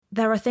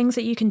there are things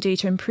that you can do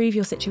to improve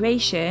your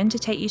situation, to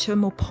take you to a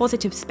more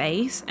positive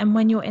space. And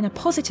when you're in a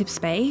positive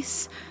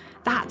space,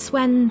 that's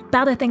when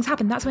better things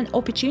happen. That's when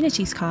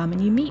opportunities come and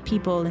you meet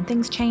people and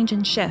things change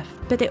and shift.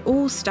 But it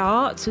all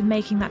starts with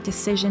making that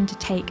decision to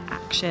take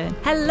action.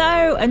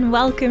 Hello and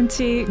welcome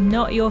to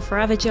Not Your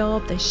Forever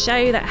Job, the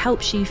show that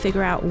helps you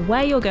figure out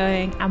where you're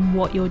going and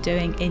what you're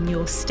doing in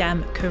your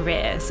STEM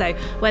career. So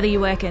whether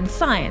you work in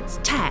science,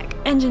 tech,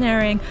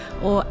 engineering,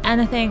 or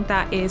anything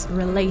that is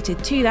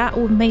related to that,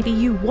 or maybe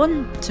you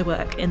want to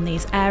work in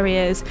these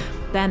areas,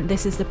 then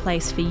this is the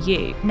place for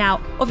you.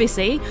 Now,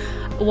 obviously,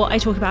 what I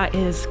talk about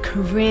is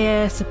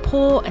career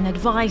support and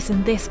advice,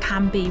 and this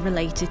can be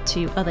related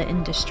to other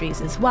industries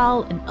as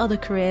well and other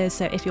careers.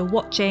 So if you're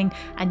watching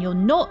and you're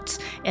not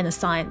in a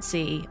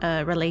sciencey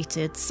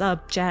related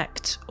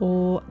subject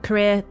or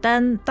career,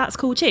 then that's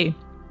cool too,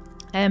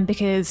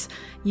 because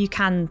you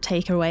can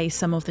take away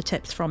some of the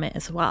tips from it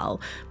as well.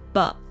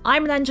 But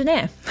I'm an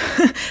engineer.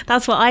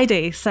 That's what I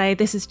do. So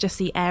this is just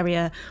the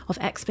area of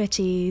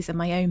expertise and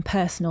my own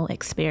personal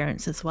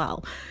experience as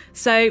well.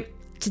 So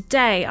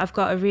today I've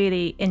got a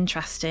really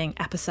interesting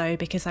episode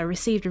because I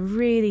received a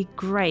really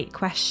great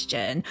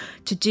question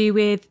to do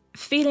with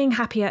feeling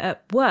happier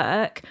at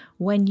work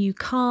when you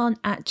can't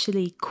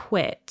actually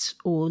quit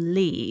or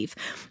leave.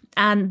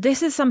 And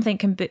this is something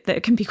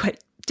that can be quite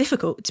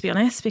difficult, to be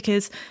honest,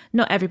 because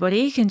not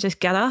everybody can just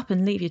get up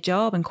and leave your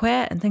job and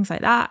quit and things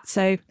like that.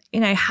 So,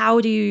 how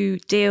do you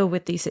deal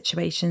with these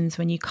situations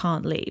when you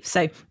can't leave?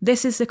 So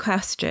this is the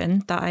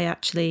question that I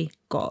actually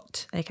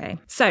got. Okay.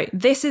 So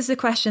this is the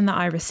question that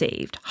I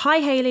received. Hi,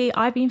 Hayley.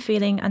 I've been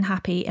feeling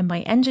unhappy in my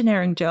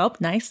engineering job.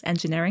 Nice.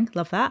 Engineering.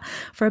 Love that.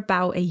 For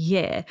about a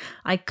year.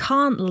 I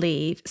can't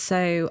leave,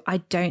 so I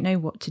don't know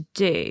what to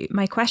do.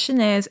 My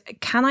question is,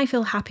 can I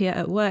feel happier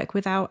at work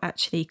without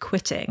actually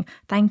quitting?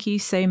 Thank you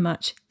so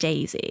much,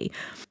 Daisy.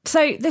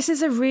 So this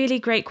is a really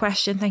great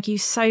question. Thank you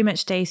so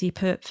much, Daisy,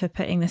 for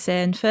putting this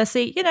in.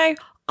 Firstly,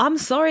 I'm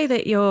sorry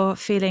that you're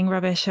feeling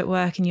rubbish at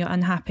work and you're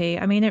unhappy.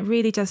 I mean, it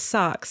really does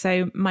suck.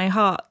 So my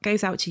heart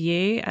goes out to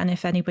you. And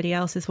if anybody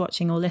else is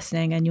watching or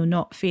listening and you're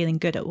not feeling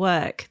good at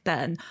work,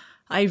 then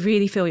I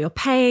really feel your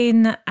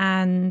pain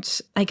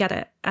and I get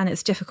it. And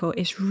it's difficult.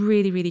 It's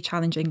really, really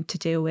challenging to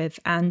deal with.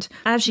 And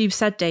as you've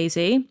said,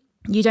 Daisy,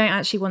 you don't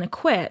actually want to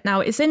quit.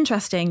 Now, it's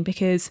interesting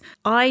because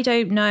I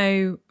don't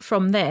know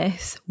from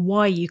this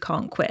why you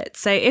can't quit.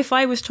 So if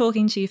I was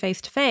talking to you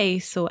face to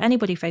face or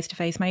anybody face to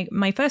face,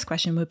 my first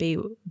question would be,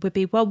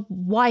 well,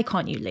 why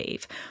can't you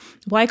leave?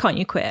 Why can't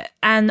you quit?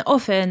 And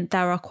often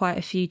there are quite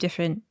a few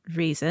different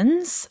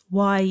reasons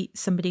why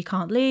somebody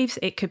can't leave.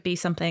 It could be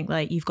something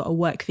like you've got a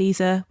work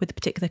visa with a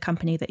particular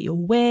company that you're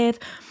with,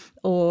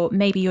 or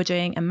maybe you're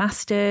doing a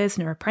master's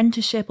and an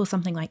apprenticeship or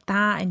something like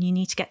that, and you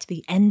need to get to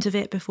the end of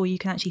it before you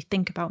can actually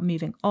think about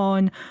moving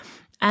on.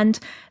 And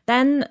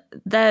then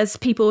there's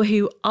people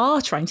who are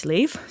trying to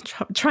leave,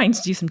 trying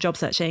to do some job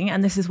searching.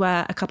 And this is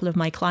where a couple of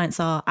my clients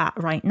are at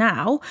right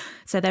now.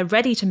 So they're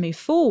ready to move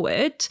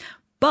forward,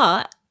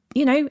 but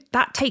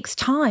that takes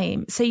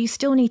time. So you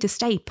still need to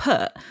stay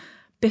put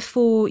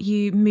before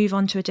you move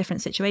on to a different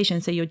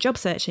situation. So you're job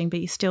searching, but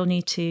you still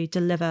need to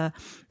deliver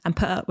and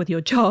put up with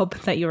your job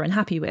that you're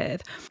unhappy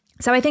with.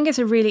 So I think it's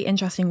a really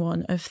interesting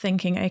one of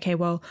thinking, okay,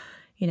 well,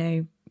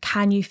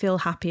 can you feel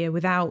happier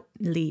without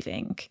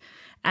leaving?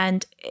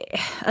 And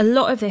a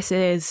lot of this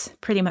is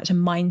pretty much a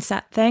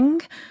mindset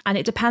thing. And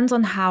it depends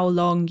on how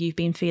long you've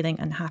been feeling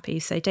unhappy.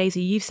 So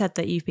Daisy, you've said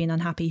that you've been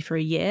unhappy for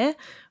a year,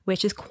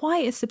 which is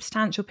quite a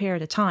substantial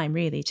period of time,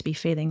 really, to be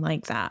feeling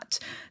like that.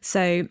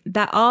 So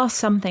there are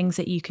some things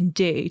that you can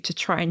do to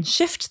try and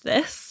shift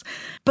this,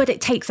 but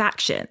it takes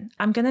action.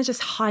 I'm going to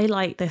just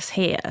highlight this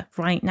here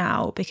right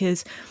now,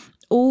 because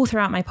all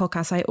throughout my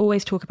podcast, I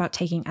always talk about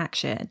taking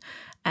action.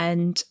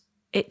 And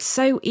it's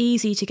so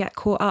easy to get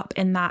caught up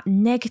in that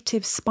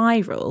negative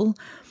spiral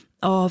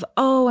of,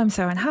 oh, I'm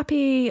so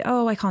unhappy.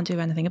 Oh, I can't do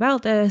anything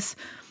about this.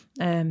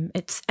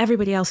 It's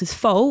everybody else's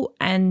fault.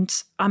 And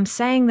I'm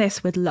saying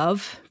this with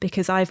love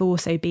because I've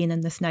also been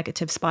in this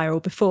negative spiral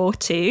before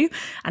too.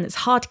 And it's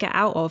hard to get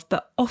out of.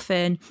 But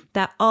often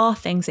there are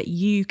things that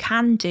you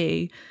can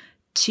do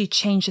to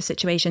change the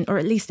situation or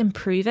at least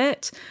improve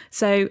it.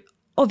 So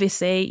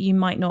obviously, you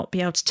might not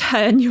be able to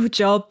turn your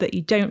job that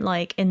you don't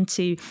like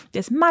into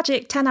this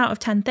magic 10 out of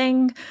 10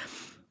 thing,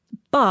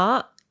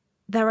 but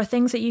there are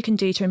things that you can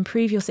do to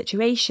improve your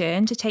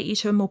situation, to take you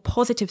to a more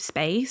positive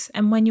space.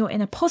 And when you're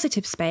in a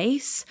positive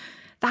space,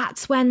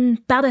 that's when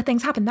better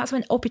things happen. That's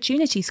when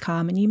opportunities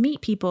come and you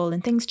meet people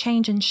and things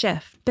change and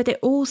shift. But it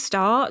all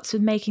starts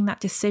with making that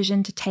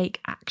decision to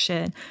take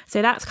action.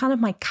 So that's kind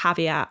of my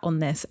caveat on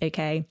this,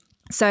 okay?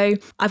 So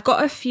I've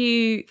got a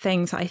few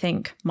things that I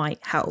think might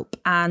help.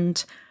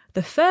 And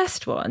the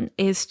first one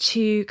is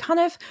to kind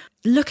of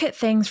look at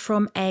things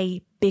from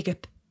a bigger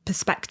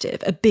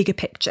perspective, a bigger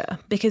picture,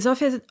 because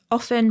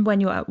often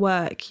when you're at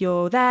work,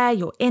 you're there,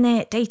 you're in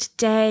it day to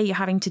day, you're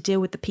having to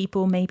deal with the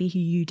people maybe who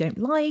you don't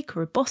like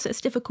or a boss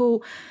that's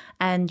difficult,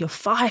 and you're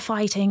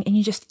firefighting and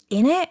you're just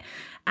in it,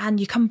 and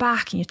you come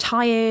back and you're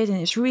tired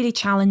and it's really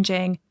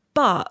challenging.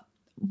 But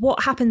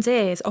what happens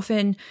is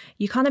often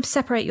you kind of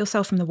separate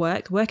yourself from the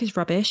work. Work is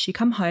rubbish. You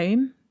come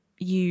home,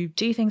 you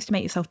do things to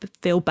make yourself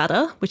feel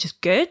better, which is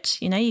good.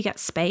 You get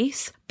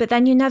space, but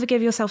then you never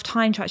give yourself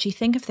time to actually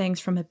think of things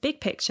from a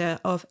big picture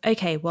of,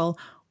 okay, well,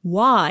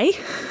 why?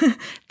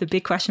 The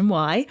big question,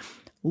 why?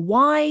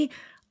 Why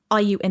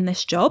are you in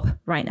this job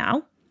right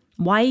now?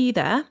 Why are you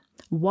there?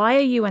 Why are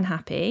you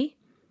unhappy?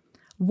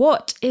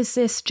 What is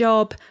this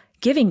job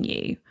giving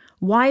you?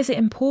 Why is it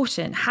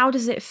important? How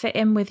does it fit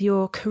in with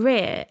your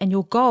career and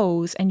your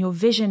goals and your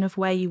vision of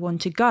where you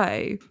want to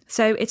go?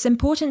 So it's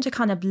important to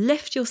kind of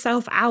lift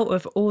yourself out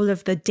of all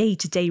of the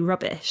day-to-day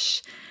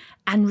rubbish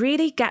and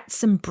really get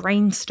some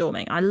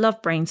brainstorming. I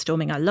love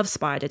brainstorming. I love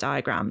spider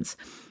diagrams.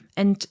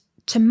 And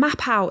to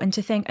map out and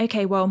to think,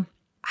 okay, well,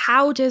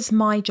 how does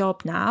my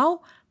job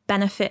now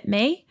benefit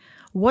me?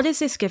 What is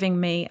this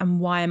giving me and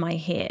why am I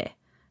here?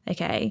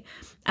 Okay.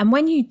 And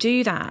when you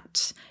do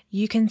that,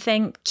 you can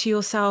think to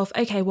yourself,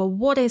 okay, well,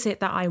 what is it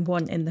that I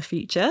want in the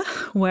future?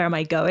 Where am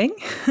I going?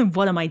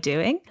 What am I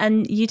doing?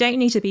 And you don't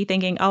need to be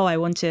thinking, oh, I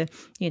want to,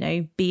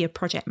 be a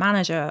project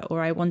manager,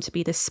 or I want to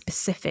be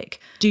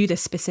do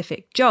this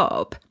specific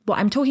job. What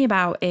I'm talking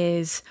about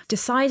is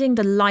deciding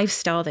the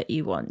lifestyle that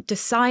you want,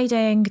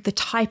 deciding the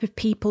type of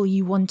people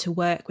you want to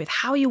work with,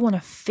 how you want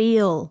to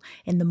feel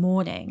in the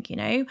morning,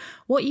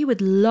 what you would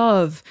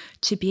love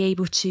to be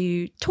able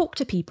to talk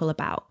to people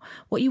about,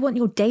 what you want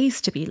your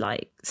days to be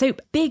like. So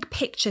big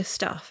picture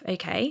stuff,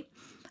 okay?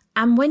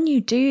 And when you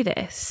do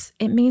this,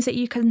 it means that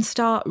you can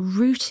start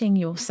rooting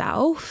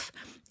yourself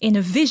in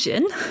a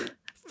vision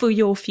for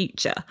your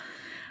future.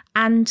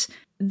 And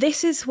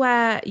this is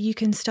where you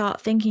can start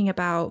thinking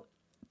about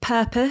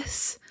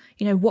purpose,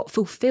 what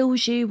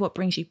fulfills you, what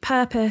brings you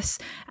purpose,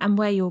 and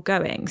where you're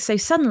going. So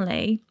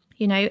suddenly,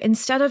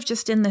 instead of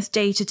just in this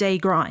day-to-day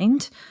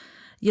grind,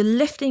 you're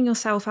lifting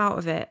yourself out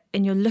of it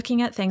and you're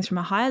looking at things from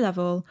a higher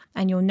level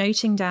and you're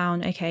noting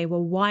down, okay,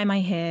 well, why am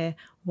I here?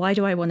 Why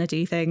do I want to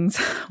do things?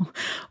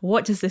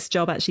 What does this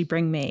job actually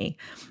bring me?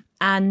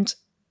 And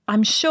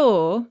I'm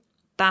sure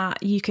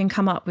that you can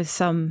come up with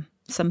some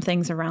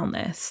things around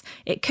this.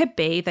 It could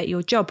be that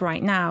your job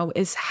right now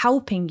is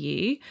helping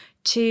you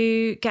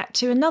to get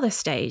to another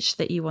stage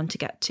that you want to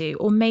get to,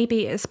 or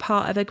maybe it's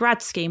part of a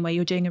grad scheme where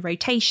you're doing a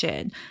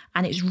rotation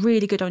and it's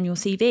really good on your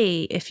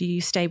CV if you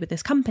stay with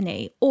this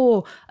company,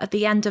 or at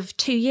the end of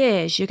 2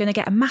 years you're going to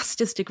get a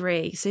master's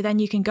degree so then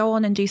you can go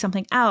on and do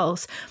something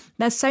else.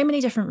 There's so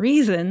many different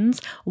reasons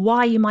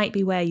why you might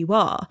be where you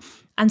are,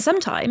 and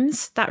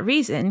sometimes that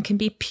reason can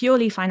be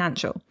purely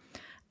financial,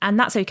 and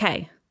that's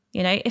okay.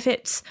 If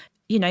it's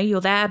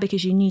you're there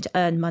because you need to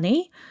earn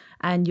money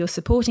and you're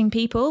supporting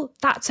people,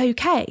 that's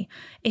okay.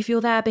 If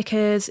you're there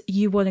because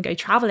you want to go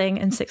traveling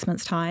in 6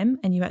 months' time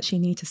and you actually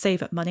need to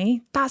save up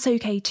money, that's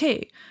okay too.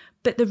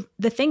 But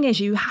the thing is,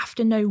 you have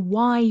to know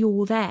why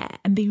you're there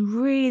and be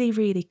really,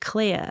 really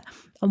clear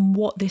on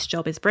what this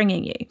job is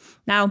bringing you.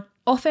 Now,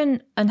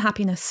 often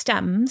unhappiness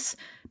stems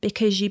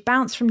because you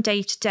bounce from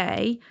day to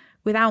day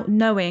without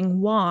knowing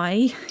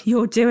why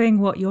you're doing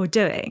what you're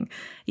doing.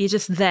 You're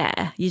just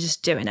there, you're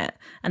just doing it.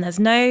 And there's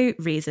no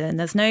reason,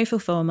 there's no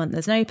fulfillment,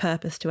 there's no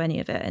purpose to any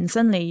of it. And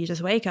suddenly you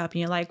just wake up and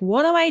you're like,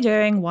 what am I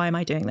doing? Why am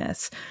I doing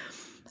this?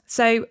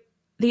 So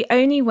the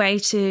only way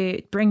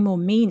to bring more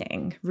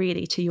meaning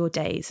really to your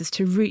days is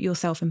to root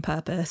yourself in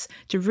purpose,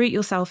 to root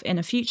yourself in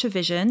a future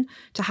vision,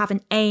 to have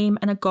an aim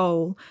and a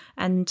goal.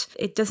 And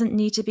it doesn't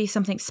need to be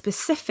something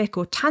specific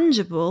or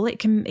tangible. It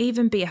can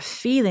even be a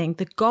feeling,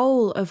 the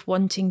goal of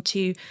wanting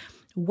to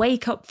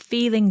wake up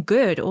feeling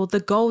good, or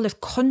the goal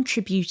of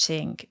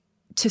contributing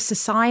to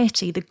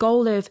society, the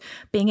goal of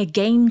being a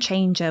game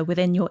changer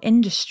within your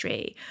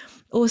industry,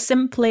 or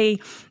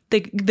simply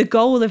the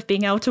goal of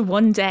being able to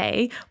one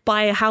day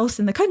buy a house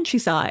in the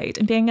countryside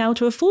and being able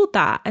to afford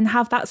that and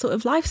have that sort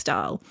of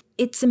lifestyle.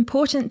 It's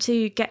important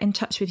to get in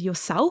touch with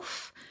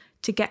yourself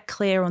to get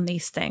clear on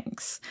these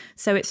things.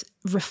 So it's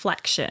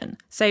reflection.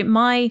 So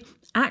my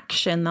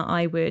action that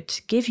I would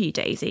give you,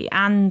 Daisy,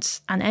 and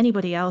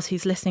anybody else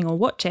who's listening or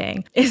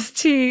watching, is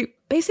to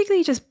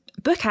basically just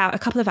book out a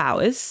couple of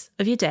hours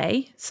of your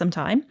day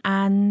sometime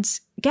and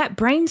get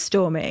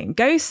brainstorming.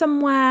 Go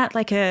somewhere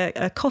like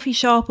a coffee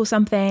shop or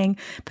something,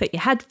 put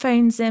your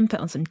headphones in, put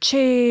on some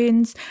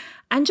tunes,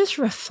 and just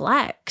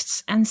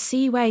reflect and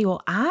see where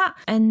you're at,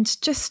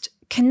 and just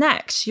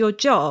connect your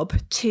job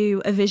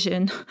to a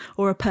vision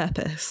or a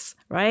purpose,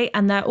 right?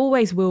 And there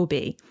always will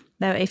be.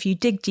 Now, if you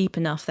dig deep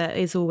enough, there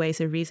is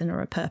always a reason or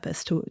a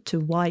purpose to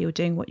why you're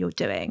doing what you're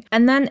doing.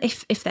 And then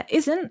if there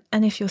isn't,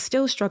 and if you're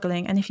still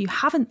struggling, and if you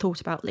haven't thought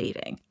about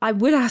leaving, I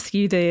would ask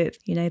you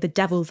the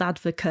devil's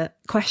advocate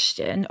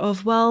question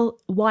of, well,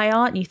 why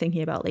aren't you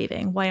thinking about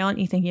leaving? Why aren't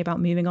you thinking about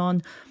moving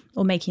on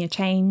or making a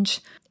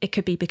change? It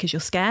could be because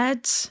you're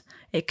scared.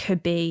 It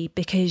could be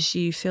because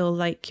you feel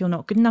like you're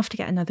not good enough to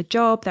get another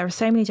job. There are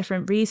so many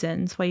different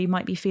reasons where you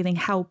might be feeling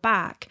held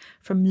back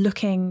from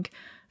looking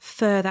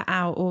further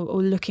out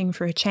or looking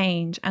for a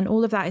change. And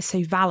all of that is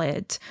so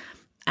valid.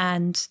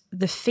 And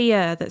the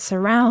fear that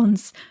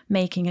surrounds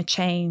making a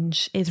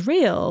change is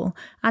real.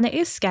 And it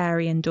is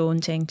scary and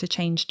daunting to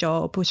change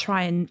job or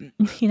try and,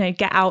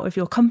 get out of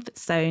your comfort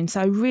zone.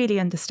 So I really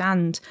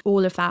understand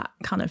all of that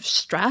kind of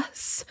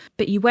stress,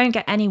 but you won't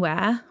get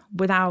anywhere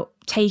without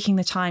taking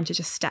the time to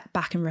just step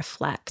back and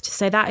reflect.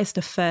 So that is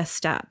the first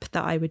step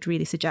that I would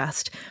really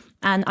suggest.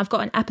 And I've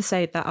got an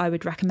episode that I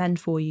would recommend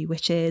for you,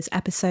 which is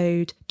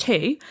episode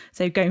 2.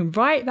 So going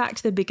right back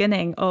to the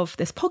beginning of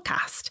this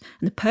podcast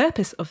and the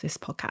purpose of this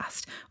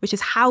podcast, which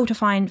is how to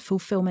find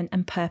fulfillment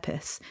and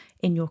purpose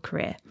in your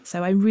career.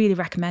 So I really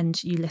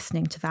recommend you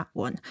listening to that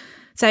one.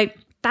 So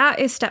that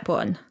is step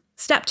 1.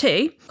 Step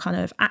 2, kind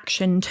of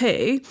action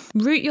 2,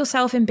 root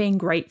yourself in being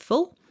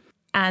grateful.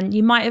 And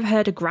you might have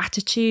heard of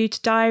gratitude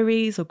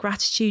diaries or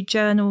gratitude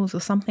journals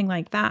or something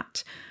like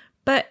that.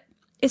 But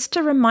it's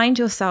to remind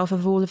yourself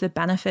of all of the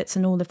benefits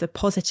and all of the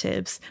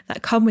positives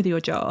that come with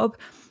your job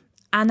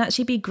and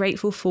actually be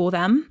grateful for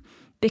them,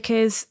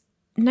 because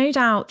no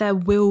doubt there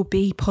will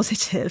be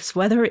positives,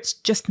 whether it's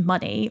just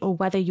money or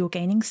whether you're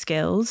gaining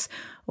skills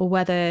or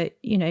whether,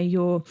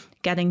 you're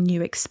getting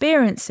new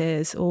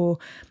experiences or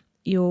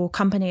your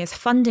company is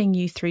funding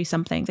you through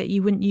something that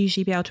you wouldn't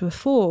usually be able to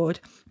afford.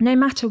 No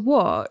matter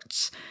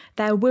what,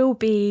 there will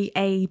be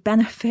a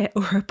benefit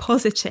or a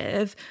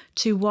positive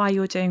to why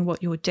you're doing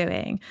what you're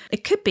doing.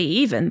 It could be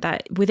even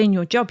that within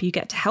your job, you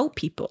get to help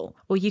people,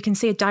 or you can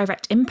see a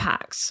direct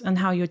impact on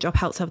how your job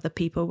helps other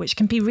people, which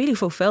can be really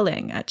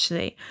fulfilling,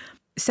 actually.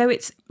 So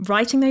it's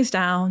writing those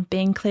down,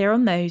 being clear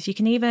on those. You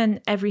can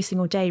even every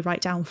single day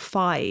write down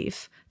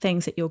 5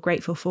 things that you're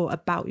grateful for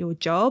about your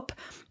job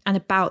and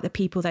about the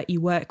people that you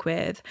work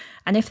with.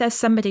 And if there's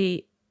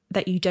somebody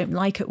that you don't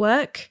like at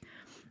work,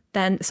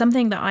 then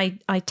something that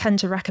I tend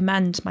to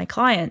recommend my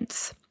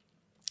clients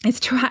is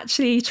to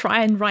actually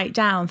try and write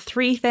down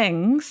 3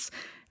 things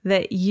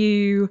that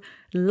you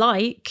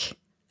like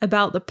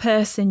about the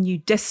person you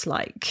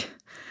dislike.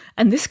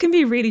 And this can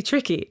be really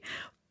tricky,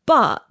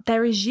 but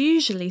there is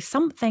usually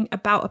something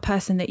about a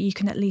person that you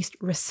can at least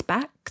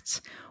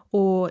respect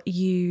or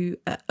you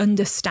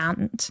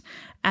understand.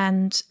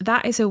 And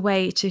that is a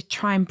way to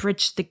try and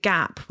bridge the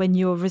gap when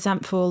you're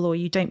resentful or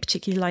you don't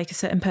particularly like a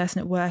certain person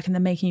at work and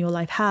they're making your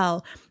life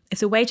hell.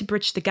 It's a way to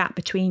bridge the gap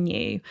between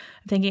you,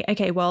 thinking,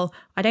 okay, well,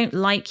 I don't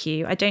like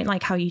you. I don't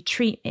like how you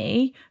treat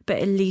me, but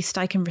at least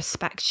I can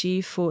respect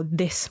you for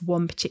this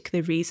one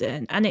particular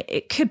reason. And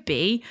it could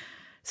be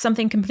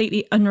something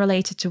completely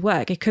unrelated to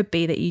work. It could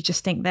be that you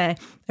just think they're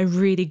a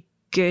really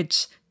good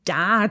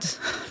dad.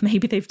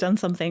 Maybe they've done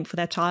something for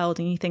their child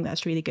and you think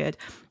that's really good.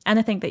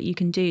 Anything that you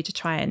can do to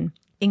try and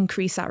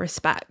increase that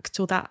respect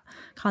or that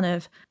kind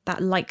of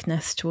that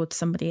likeness towards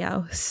somebody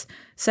else.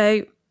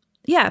 So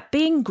yeah,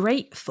 being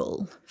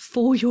grateful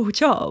for your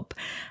job.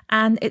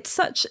 And it's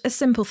such a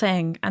simple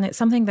thing. And it's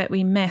something that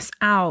we miss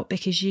out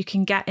because you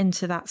can get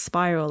into that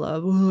spiral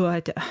of,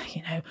 I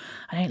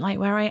don't like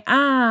where I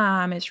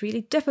am. It's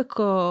really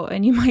difficult.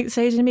 And you might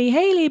say to me,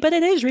 Hayley, but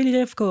it is really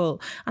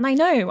difficult. And I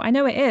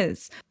know it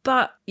is.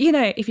 But,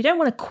 if you don't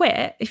want to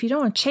quit, if you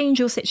don't want to change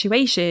your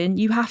situation,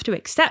 you have to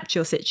accept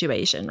your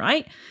situation,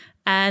 right?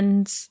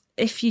 And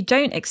if you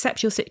don't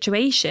accept your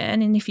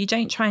situation and if you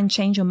don't try and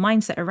change your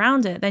mindset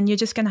around it, then you're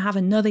just going to have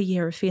another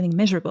year of feeling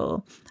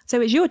miserable.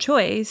 So it's your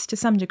choice to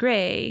some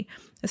degree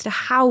as to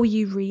how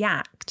you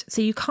react.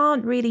 So you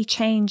can't really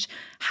change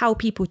how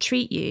people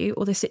treat you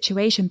or the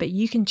situation, but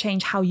you can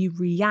change how you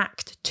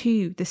react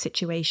to the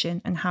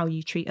situation and how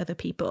you treat other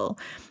people.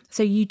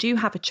 So you do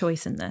have a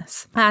choice in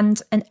this.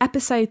 And an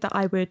episode that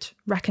I would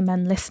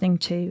recommend listening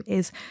to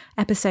is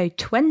episode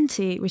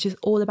 20, which is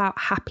all about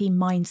happy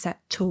mindset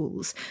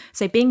tools.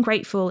 So being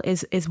grateful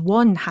is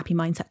one happy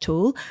mindset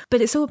tool,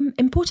 but it's so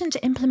important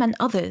to implement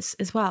others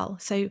as well.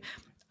 So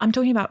I'm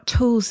talking about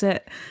tools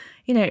that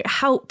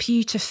help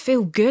you to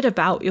feel good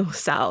about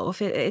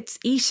yourself. It's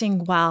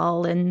eating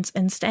well and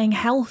staying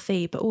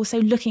healthy, but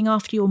also looking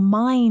after your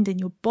mind and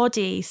your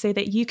body so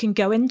that you can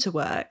go into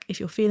work if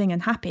you're feeling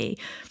unhappy,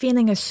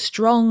 feeling as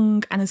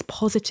strong and as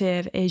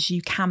positive as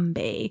you can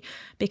be.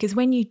 Because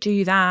when you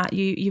do that,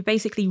 you're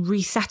basically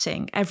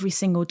resetting every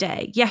single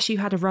day. Yes, you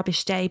had a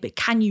rubbish day, but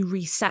can you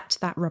reset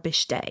that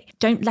rubbish day?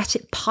 Don't let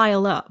it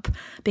pile up,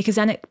 because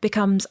then it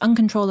becomes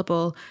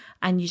uncontrollable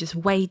and you just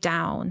weigh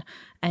down.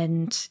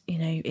 And,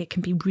 it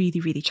can be really,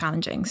 really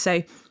challenging.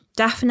 So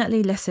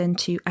definitely listen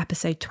to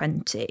episode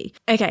 20.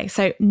 Okay,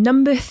 so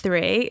number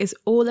 3 is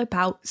all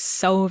about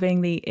solving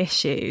the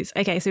issues.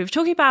 Okay, so we're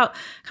talking about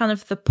kind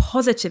of the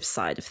positive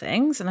side of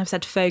things. And I've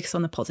said focus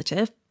on the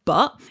positive.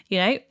 But,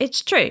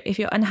 it's true. If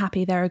you're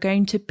unhappy, there are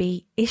going to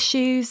be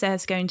issues.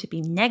 There's going to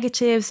be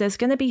negatives. There's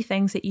going to be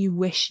things that you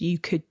wish you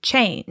could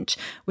change,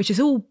 which is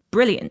all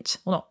brilliant.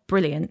 Well, not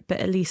brilliant, but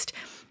at least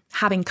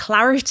having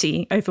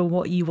clarity over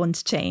what you want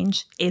to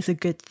change is a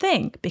good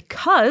thing,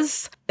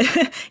 because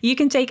you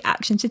can take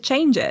action to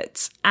change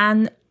it.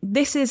 And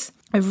this is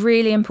a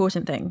really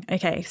important thing.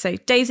 Okay, so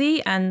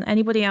Daisy and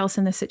anybody else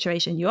in this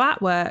situation, you're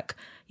at work,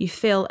 you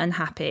feel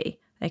unhappy.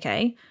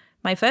 Okay,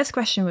 my first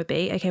question would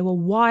be, okay, well,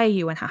 why are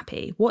you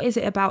unhappy? What is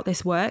it about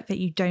this work that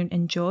you don't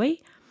enjoy?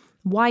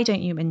 Why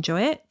don't you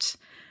enjoy it?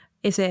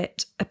 Is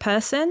it a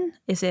person?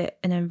 Is it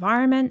an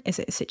environment? Is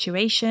it a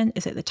situation?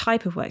 Is it the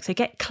type of work? So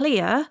get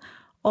clear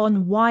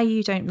on why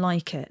you don't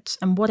like it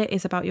and what it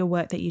is about your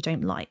work that you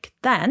don't like.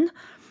 Then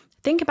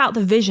think about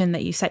the vision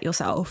that you set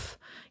yourself.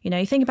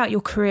 Think about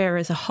your career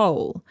as a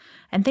whole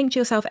and think to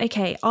yourself,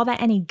 okay, are there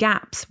any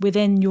gaps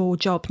within your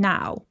job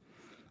now?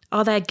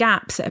 Are there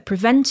gaps that are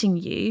preventing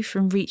you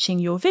from reaching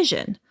your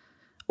vision?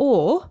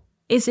 Or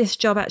is this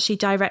job actually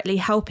directly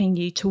helping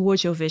you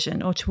towards your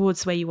vision or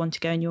towards where you want to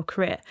go in your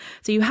career?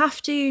 So you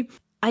have to,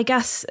 I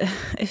guess,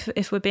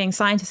 if we're being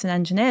scientists and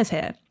engineers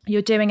here,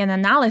 you're doing an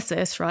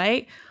analysis,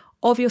 right,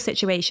 of your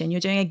situation. You're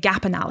doing a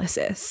gap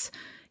analysis.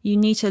 You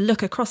need to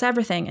look across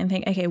everything and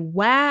think, okay,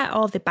 where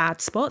are the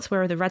bad spots?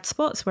 Where are the red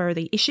spots? Where are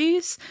the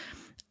issues?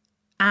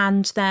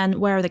 And then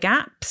where are the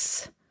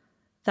gaps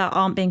that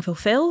aren't being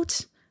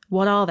fulfilled?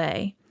 What are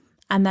they?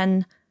 And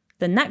then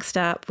the next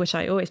step, which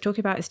I always talk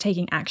about, is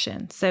taking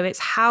action. So it's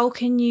how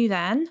can you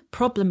then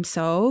problem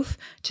solve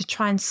to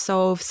try and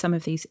solve some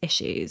of these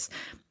issues?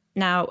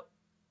 Now,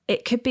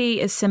 it could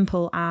be as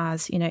simple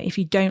as, if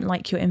you don't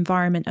like your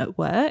environment at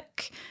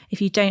work,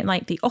 if you don't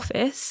like the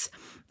office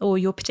or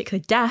your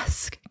particular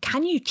desk,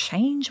 can you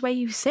change where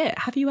you sit?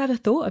 Have you ever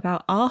thought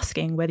about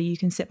asking whether you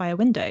can sit by a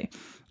window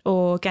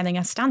or getting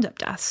a stand-up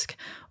desk?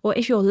 Or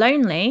if you're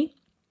lonely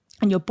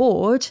and you're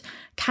bored,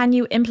 can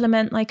you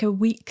implement like a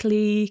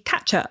weekly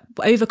catch-up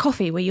over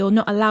coffee where you're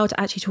not allowed to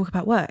actually talk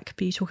about work,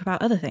 but you talk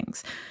about other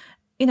things?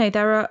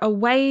 There are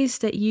ways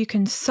that you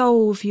can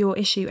solve your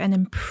issue and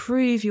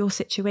improve your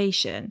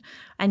situation,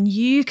 and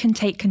you can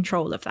take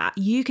control of that.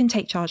 You can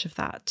take charge of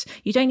that.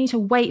 You don't need to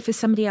wait for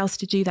somebody else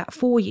to do that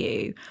for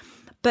you.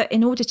 But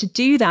in order to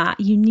do that,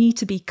 you need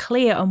to be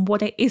clear on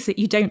what it is that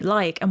you don't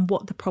like and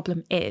what the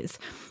problem is.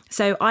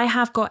 So I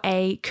have got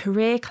a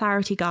career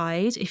clarity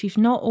guide. If you've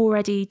not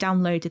already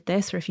downloaded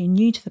this, or if you're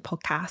new to the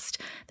podcast,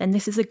 then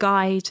this is a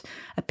guide,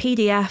 a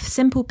PDF,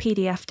 simple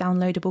PDF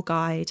downloadable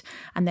guide.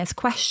 And there's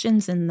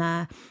questions in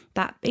there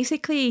that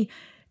basically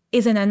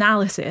is an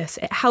analysis.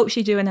 It helps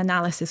you do an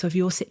analysis of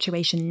your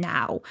situation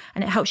now,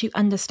 and it helps you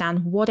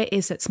understand what it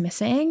is that's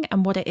missing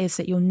and what it is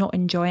that you're not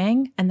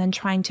enjoying, and then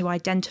trying to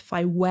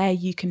identify where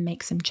you can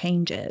make some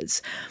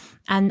changes.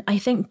 And I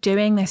think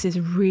doing this is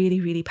really,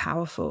 really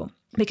powerful,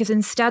 because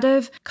instead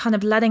of kind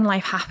of letting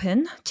life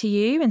happen to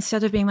you,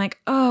 instead of being like,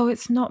 oh,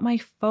 it's not my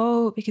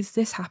fault because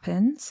this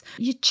happens,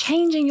 you're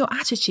changing your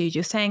attitude.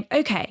 You're saying,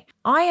 okay,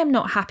 I am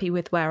not happy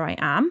with where I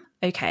am.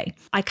 Okay,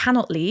 I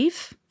cannot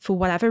leave for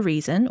whatever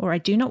reason, or I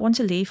do not want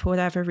to leave for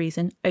whatever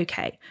reason.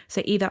 Okay,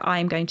 so either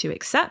I'm going to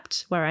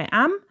accept where I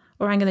am,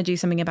 or I'm going to do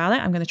something about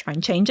it. I'm going to try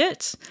and change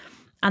it,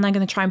 and I'm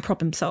going to try and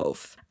problem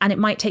solve. And it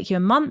might take you a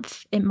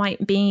month. It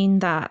might mean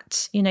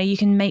that, you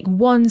can make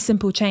one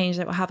simple change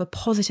that will have a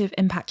positive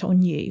impact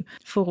on you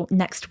for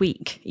next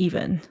week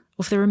even,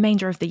 or for the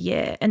remainder of the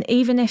year. And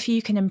even if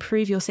you can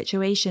improve your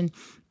situation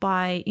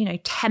by,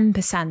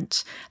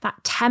 10%,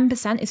 that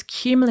 10% is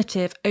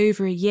cumulative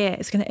over a year.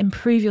 It's going to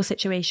improve your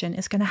situation.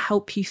 It's going to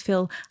help you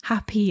feel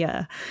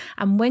happier.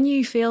 And when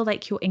you feel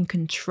like you're in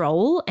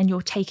control and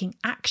you're taking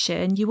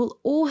action, you will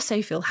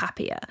also feel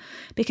happier,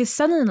 because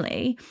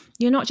suddenly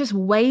you're not just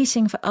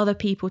waiting for other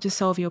people to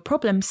solve your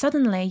problem.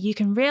 Suddenly you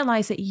can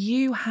realize that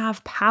you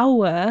have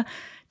power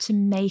to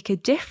make a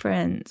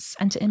difference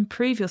and to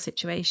improve your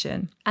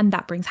situation. And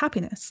that brings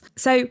happiness.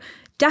 So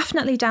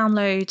definitely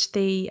download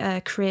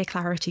the Career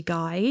Clarity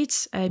Guide.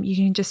 You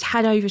can just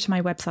head over to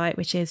my website,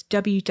 which is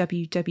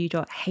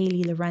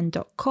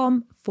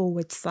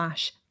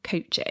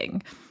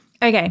www.hayleyloren.com/coaching.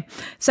 Okay,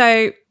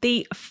 so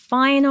the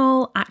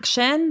final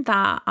action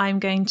that I'm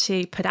going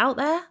to put out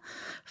there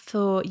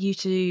for you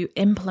to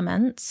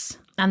implement,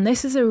 and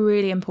this is a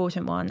really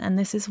important one, and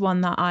this is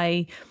one that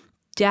I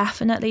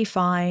definitely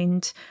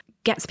find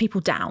gets people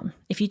down.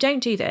 If you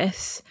don't do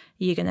this,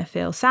 you're going to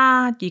feel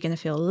sad, you're going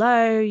to feel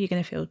low, you're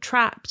going to feel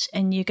trapped,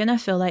 and you're going to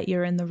feel like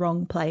you're in the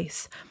wrong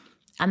place.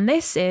 And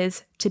this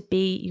is to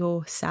be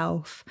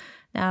yourself.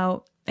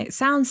 Now, it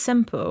sounds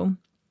simple,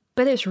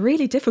 but it's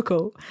really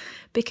difficult,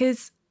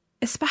 because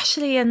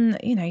especially in,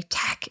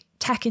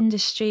 tech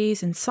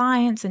industries and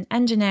science and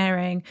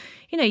engineering,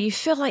 you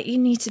feel like you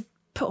need to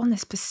put on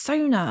this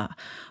persona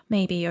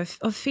maybe of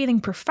feeling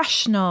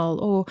professional,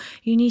 or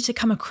you need to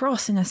come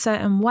across in a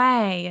certain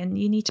way, and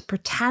you need to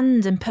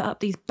pretend and put up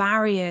these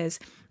barriers.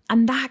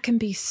 And that can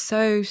be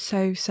so,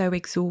 so, so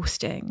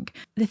exhausting.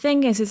 The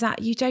thing is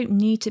that you don't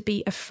need to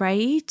be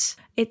afraid.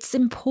 It's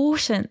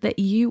important that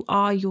you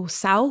are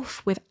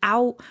yourself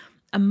without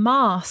a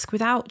mask,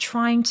 without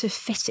trying to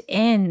fit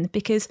in,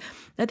 because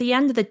at the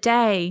end of the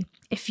day,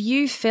 if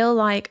you feel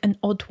like an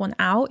odd one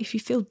out, if you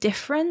feel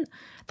different,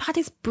 that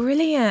is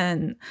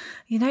brilliant.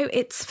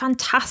 It's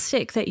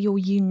fantastic that you're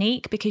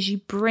unique, because you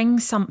bring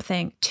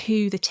something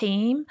to the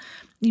team.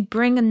 You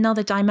bring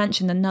another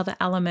dimension, another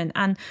element.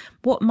 And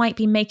what might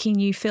be making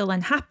you feel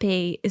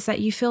unhappy is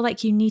that you feel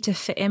like you need to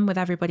fit in with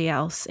everybody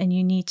else, and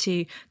you need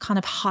to kind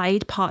of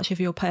hide parts of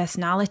your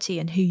personality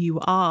and who you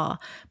are,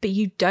 but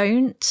you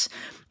don't.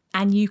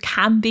 And you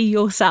can be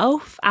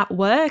yourself at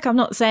work. I'm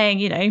not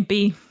saying,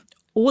 be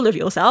all of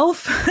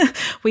yourself.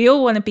 We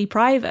all want to be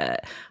private,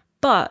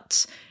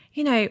 but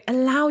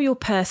allow your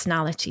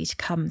personality to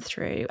come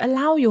through,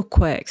 allow your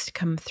quirks to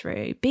come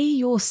through, be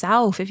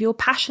yourself. If you're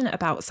passionate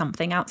about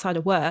something outside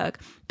of work,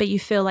 but you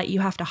feel like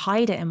you have to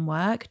hide it in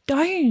work,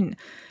 don't.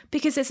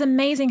 Because it's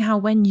amazing how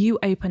when you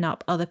open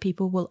up, other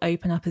people will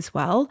open up as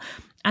well.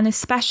 And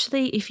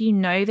especially if you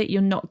know that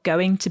you're not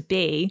going to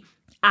be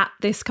at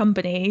this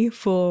company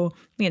for,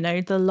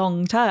 the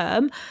long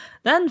term,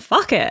 then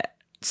fuck it.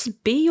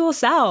 Just be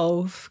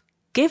yourself.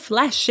 Give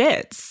less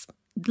shits.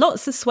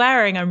 Lots of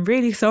swearing. I'm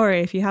really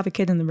sorry if you have a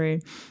kid in the room.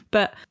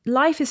 But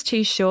life is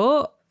too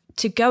short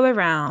to go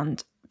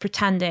around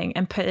pretending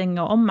and putting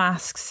on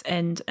masks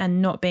and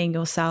not being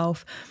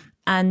yourself.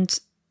 And,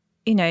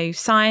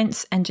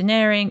 science,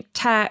 engineering,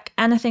 tech,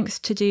 anything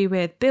to do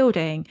with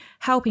building,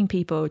 helping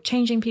people,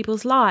 changing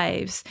people's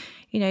lives,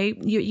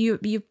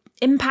 you're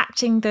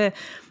impacting the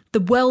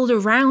world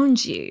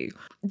around you.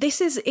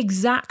 This is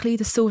exactly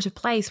the sort of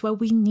place where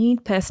we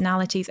need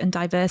personalities and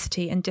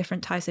diversity and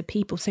different types of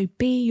people. So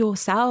be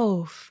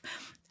yourself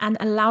and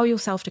allow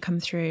yourself to come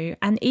through.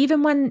 And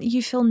even when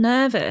you feel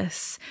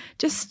nervous,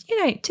 just, do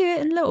it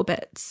in little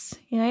bits.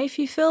 If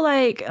you feel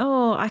like,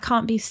 oh, I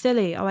can't be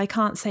silly, or I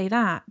can't say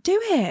that, do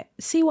it.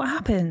 See what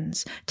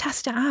happens.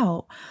 Test it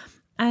out.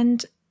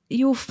 And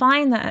you'll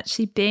find that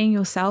actually being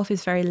yourself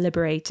is very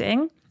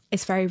liberating.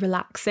 It's very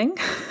relaxing.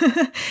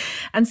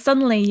 And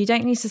suddenly you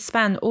don't need to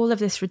spend all of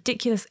this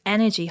ridiculous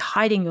energy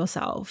hiding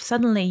yourself.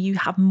 Suddenly you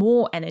have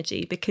more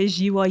energy because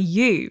you are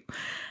you.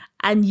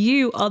 And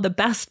you are the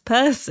best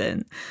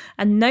person.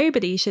 And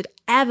nobody should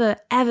ever,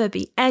 ever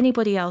be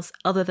anybody else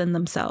other than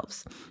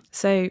themselves.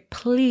 So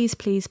please,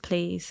 please,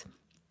 please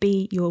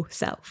be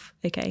yourself.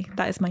 Okay,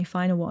 that is my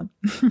final one.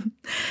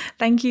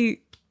 Thank you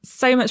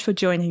so much for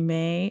joining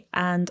me.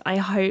 And I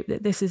hope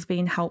that this has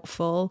been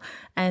helpful.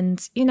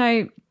 And,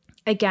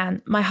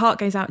 again, my heart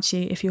goes out to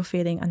you if you're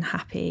feeling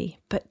unhappy,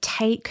 but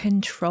take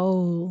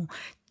control.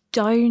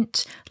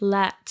 Don't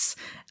let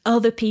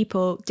other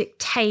people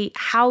dictate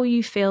how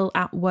you feel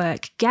at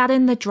work. Get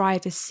in the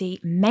driver's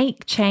seat,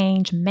 make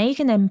change, make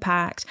an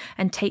impact,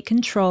 and take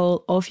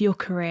control of your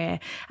career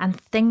and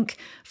think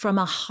from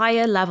a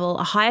higher level,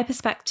 a higher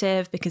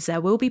perspective, because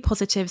there will be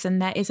positives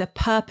and there is a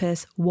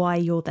purpose why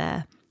you're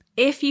there.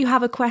 If you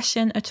have a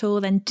question at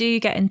all, then do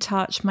get in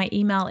touch. My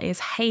email is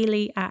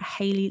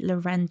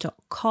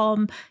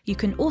hayley@hayleyloren.com. You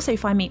can also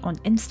find me on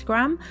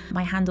Instagram.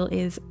 My handle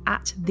is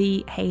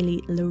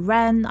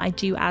 @thehayleyloren. I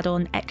do add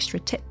on extra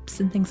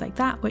tips and things like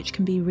that, which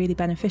can be really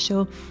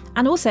beneficial.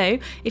 And also,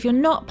 if you're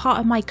not part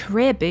of my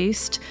Career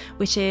Boost,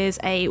 which is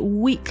a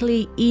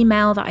weekly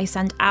email that I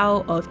send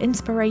out of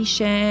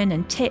inspiration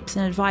and tips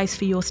and advice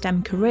for your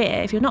STEM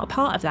career, if you're not a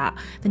part of that,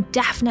 then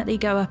definitely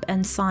go up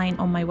and sign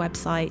on my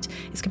website.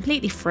 It's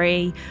completely free.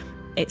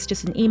 It's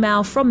just an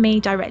email from me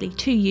directly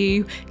to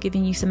you,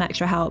 giving you some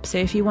extra help. So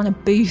if you want a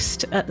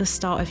boost at the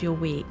start of your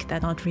week,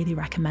 then I'd really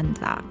recommend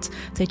that.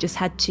 So just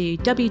head to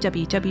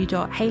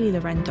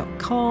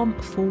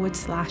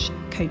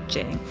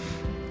www.hayleyloren.com/coaching.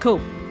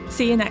 Cool.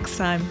 See you next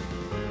time.